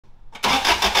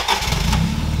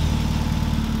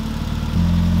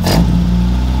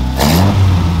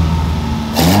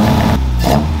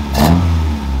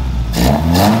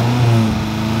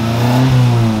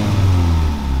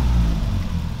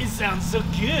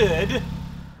good.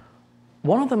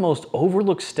 One of the most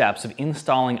overlooked steps of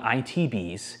installing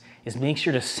ITBs is make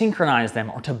sure to synchronize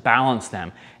them or to balance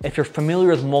them. If you're familiar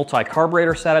with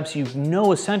multi-carburetor setups, you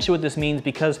know essentially what this means,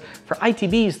 because for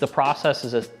ITBs, the process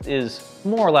is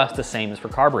more or less the same as for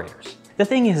carburetors. The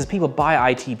thing is people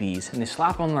buy ITBs and they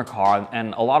slap them on their car,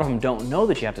 and a lot of them don't know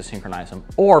that you have to synchronize them,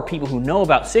 or people who know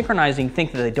about synchronizing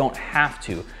think that they don't have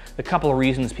to. The couple of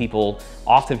reasons people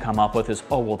often come up with is,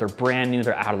 oh, well, they're brand new,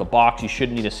 they're out of the box, you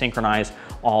shouldn't need to synchronize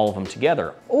all of them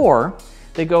together. Or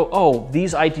they go, oh,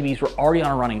 these ITBs were already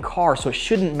on a running car, so it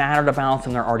shouldn't matter to balance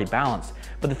them, they're already balanced.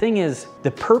 But the thing is,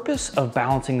 the purpose of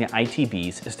balancing the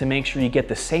ITBs is to make sure you get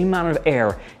the same amount of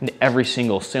air into every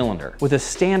single cylinder. With a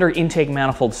standard intake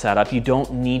manifold setup, you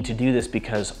don't need to do this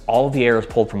because all of the air is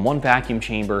pulled from one vacuum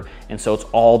chamber, and so it's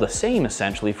all the same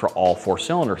essentially for all 4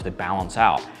 cylinders. They balance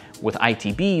out. With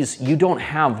ITBs, you don't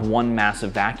have one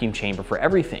massive vacuum chamber for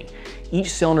everything. Each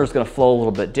cylinder is going to flow a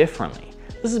little bit differently.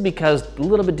 This is because a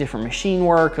little bit different machine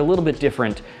work, a little bit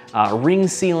different ring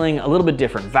sealing, a little bit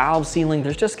different valve sealing.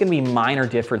 There's just going to be minor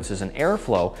differences in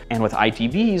airflow, and with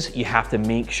ITBs, you have to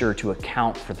make sure to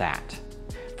account for that.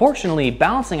 Fortunately,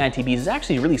 balancing ITBs is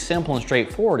actually really simple and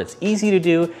straightforward. It's easy to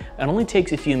do, it only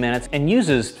takes a few minutes, and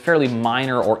uses fairly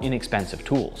minor or inexpensive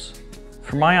tools.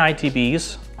 For my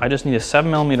ITBs, I just need a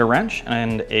 7mm wrench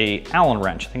and a Allen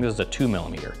wrench. I think this is a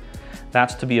 2mm.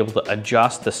 That's to be able to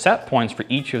adjust the set points for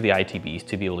each of the ITBs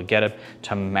to be able to get it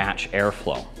to match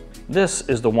airflow. This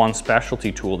is the one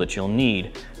specialty tool that you'll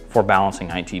need for balancing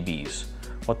ITBs.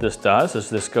 What this does is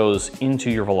this goes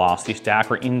into your velocity stack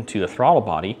or into the throttle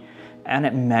body, and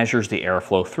it measures the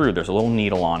airflow through. There's a little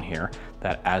needle on here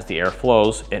that as the air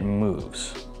flows, it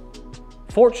moves.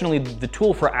 Fortunately, the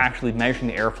tool for actually measuring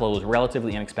the airflow is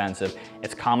relatively inexpensive.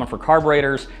 It's common for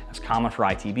carburetors, it's common for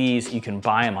ITBs. You can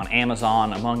buy them on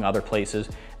Amazon, among other places,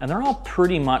 and they're all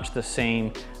pretty much the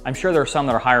same. I'm sure there are some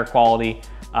that are higher quality.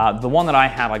 The one that I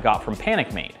have, I got from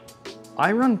PanicMade.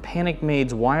 I run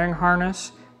PanicMade's wiring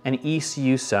harness and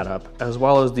ECU setup, as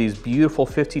well as these beautiful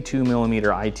 52mm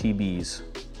ITBs.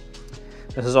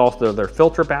 This is also their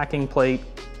filter backing plate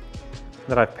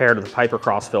that I've paired with a Piper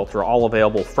Cross filter, all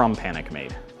available from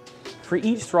PanicMade. For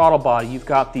each throttle body, you've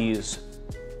got these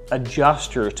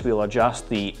adjusters to be able to adjust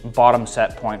the bottom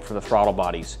set point for the throttle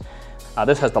bodies.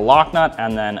 This has the lock nut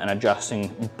and then an adjusting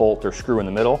bolt or screw in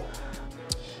the middle.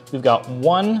 We've got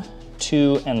 1,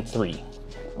 2, and 3.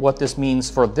 What this means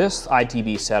for this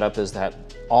ITB setup is that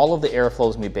all of the airflow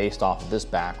is going to be based off of this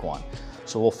back one.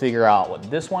 So we'll figure out what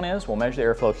this one is, we'll measure the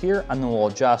airflow here, and then we'll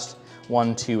adjust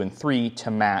 1, 2, and 3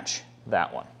 to match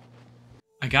that one.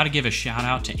 I gotta give a shout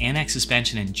out to ANNEX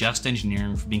Suspension and Just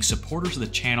Engineering for being supporters of the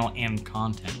channel and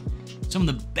content. Some of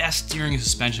the best steering and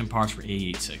suspension parts for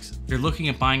 886. If you're looking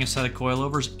at buying a set of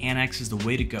coilovers, ANNEX is the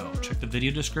way to go. Check the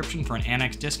video description for an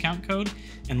ANNEX discount code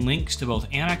and links to both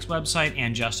ANNEX website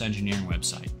and Just Engineering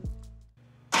website.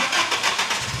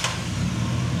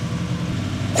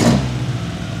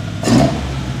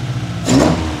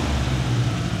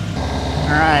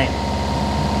 All right.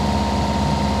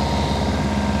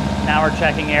 Now we're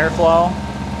checking airflow.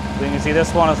 So you can see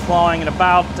this one is flowing at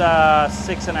about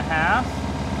 6.5.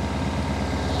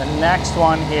 The next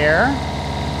one here,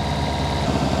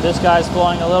 this guy's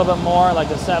flowing a little bit more, like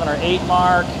the 7 or 8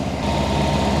 mark.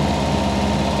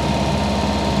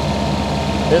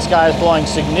 This guy's flowing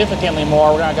significantly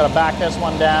more. We're gonna back this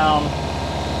one down.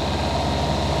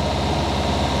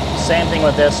 Same thing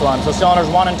with this one. So cylinders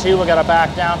 1 and 2, we gotta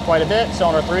back down quite a bit.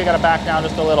 Cylinder 3, gotta back down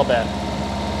just a little bit.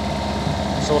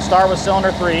 So we'll start with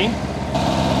cylinder 3.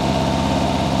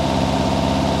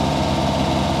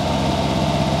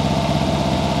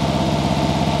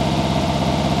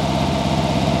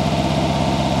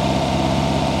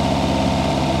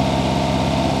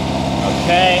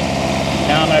 Okay,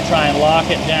 now I'm going to try and lock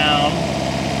it down.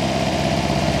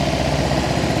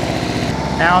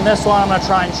 Now on this one I'm going to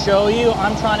try and show you.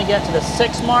 I'm trying to get to the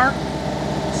 6 mark,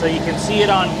 so you can see it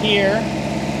on here.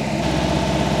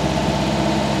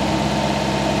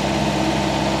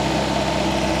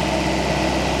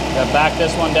 Gotta back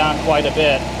this one down quite a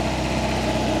bit.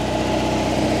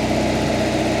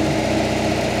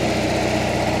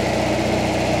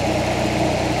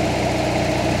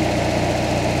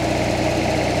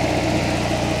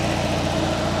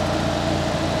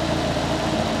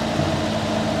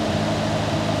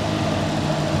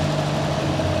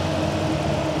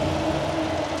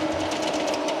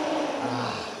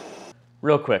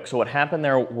 Real quick, so what happened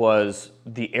there was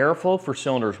the airflow for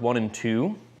cylinders 1 and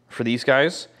 2, for these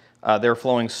guys, they're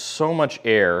flowing so much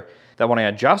air that when I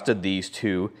adjusted these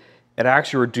two, it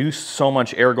actually reduced so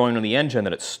much air going to the engine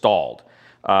that it stalled.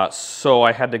 So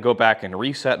I had to go back and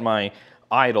reset my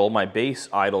idle, my base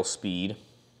idle speed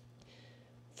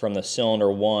from the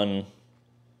cylinder 1,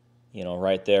 you know,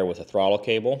 right there with the throttle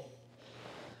cable.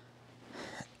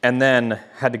 And then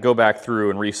had to go back through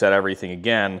and reset everything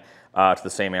again to the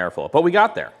same airflow. But we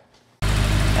got there.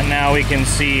 And now we can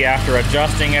see after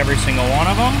adjusting every single one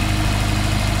of them,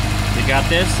 we got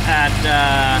this at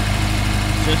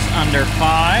just under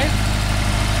 5.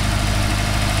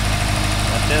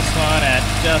 Got this one at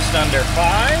just under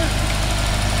 5.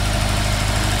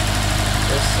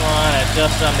 This one at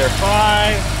just under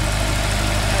 5.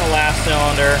 And the last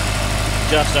cylinder,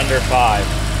 just under 5.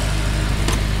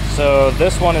 So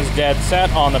this one is dead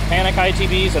set on the panic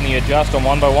ITBs, and you adjust them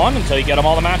one by one until you get them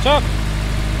all to match up.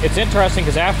 It's interesting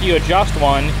because after you adjust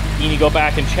one, you need to go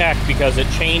back and check because it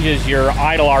changes your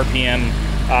idle RPM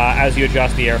as you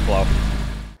adjust the airflow.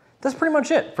 That's pretty much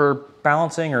it for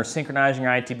balancing or synchronizing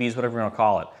your ITBs, whatever you want to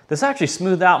call it. This actually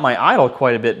smoothed out my idle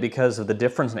quite a bit because of the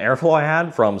difference in airflow I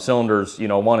had from cylinders, you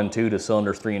know, 1 and 2 to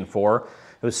cylinders 3 and 4.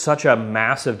 It was such a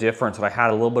massive difference that I had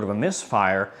a little bit of a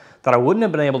misfire that I wouldn't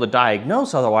have been able to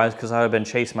diagnose otherwise because I would have been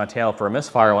chasing my tail for a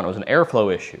misfire when it was an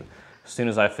airflow issue. As soon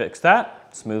as I fixed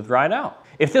that, smoothed right out.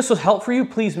 If this was helpful for you,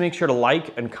 please make sure to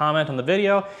like and comment on the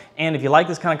video. And if you like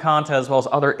this kind of content as well as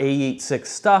other A86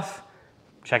 stuff,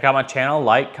 check out my channel,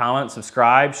 like, comment,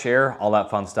 subscribe, share, all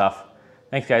that fun stuff.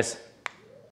 Thanks, guys.